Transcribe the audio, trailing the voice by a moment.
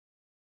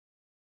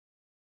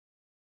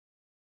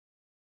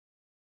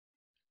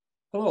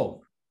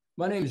Hello,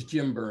 my name is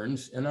Jim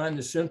Burns, and I'm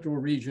the Central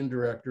Region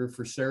Director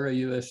for Serra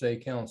USA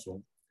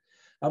Council.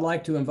 I'd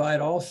like to invite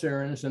all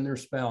Serrans and their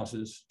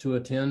spouses to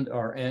attend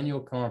our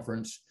annual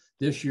conference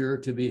this year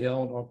to be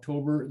held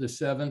October the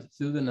 7th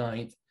through the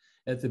 9th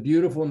at the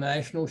beautiful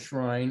National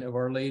Shrine of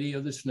Our Lady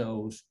of the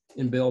Snows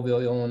in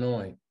Belleville,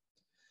 Illinois.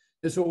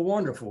 It's a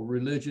wonderful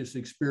religious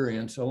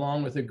experience,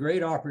 along with a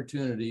great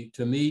opportunity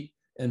to meet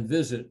and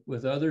visit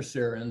with other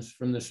Serrans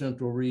from the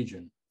Central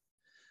Region.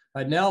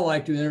 I'd now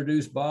like to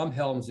introduce Bob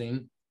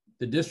Helmsing,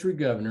 the district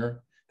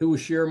governor, who will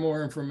share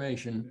more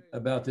information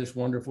about this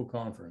wonderful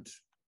conference.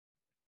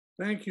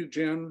 Thank you,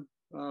 Jim.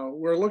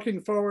 We're looking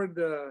forward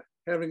to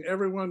having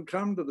everyone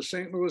come to the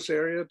St. Louis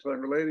area, to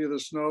Our Lady of the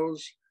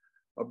Snows,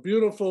 a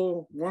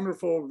beautiful,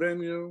 wonderful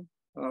venue.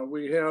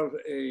 We have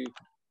a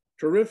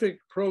terrific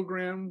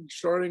program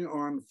starting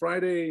on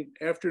Friday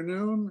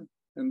afternoon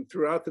and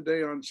throughout the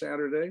day on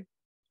Saturday.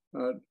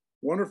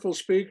 Wonderful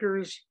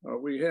speakers.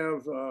 We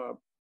have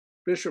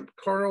Bishop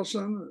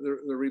Carlson,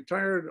 the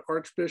retired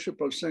Archbishop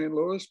of St.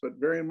 Louis, but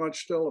very much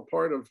still a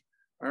part of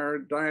our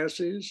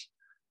diocese.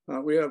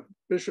 We have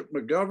Bishop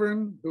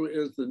McGovern, who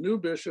is the new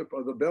bishop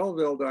of the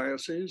Belleville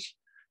Diocese.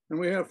 And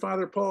we have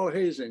Father Paul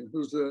Hazing,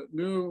 who's the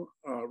new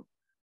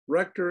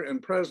rector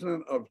and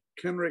president of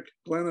Kenrick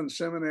Glennon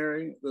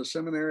Seminary, the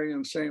seminary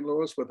in St.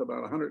 Louis with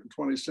about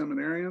 120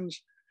 seminarians.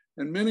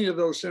 And many of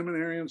those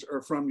seminarians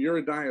are from your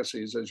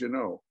diocese, as you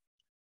know.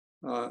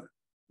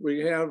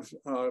 We have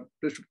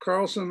Bishop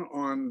Carlson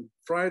on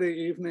Friday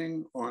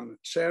evening. On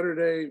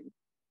Saturday,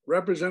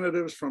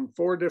 representatives from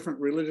 4 different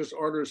religious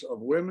orders of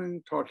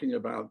women talking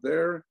about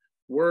their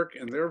work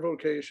and their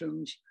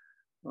vocations.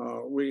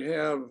 We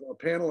have a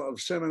panel of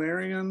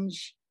seminarians.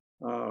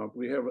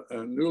 We have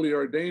a newly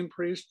ordained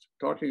priest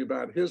talking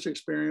about his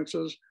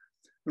experiences.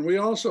 And we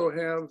also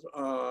have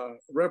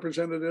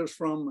representatives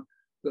from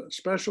the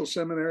special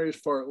seminaries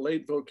for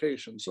late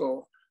vocation.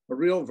 So a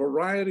real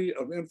variety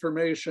of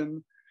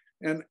information.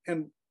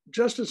 And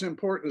just as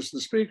important as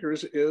the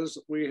speakers is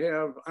we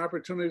have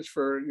opportunities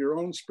for your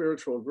own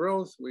spiritual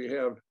growth. We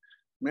have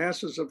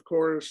masses, of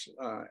course,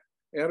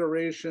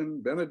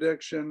 adoration,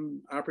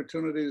 benediction,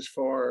 opportunities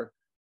for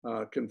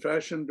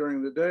confession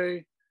during the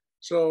day.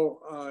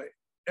 So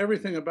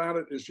everything about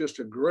it is just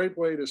a great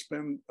way to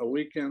spend a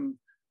weekend.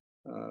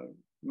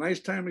 Nice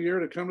time of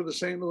year to come to the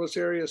St. Louis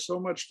area, so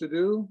much to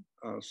do.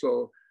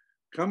 So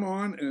come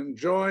on and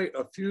enjoy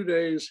a few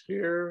days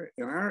here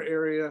in our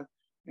area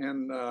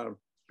and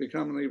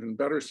become an even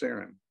better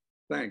Serran.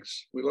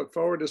 Thanks. We look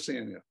forward to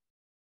seeing you.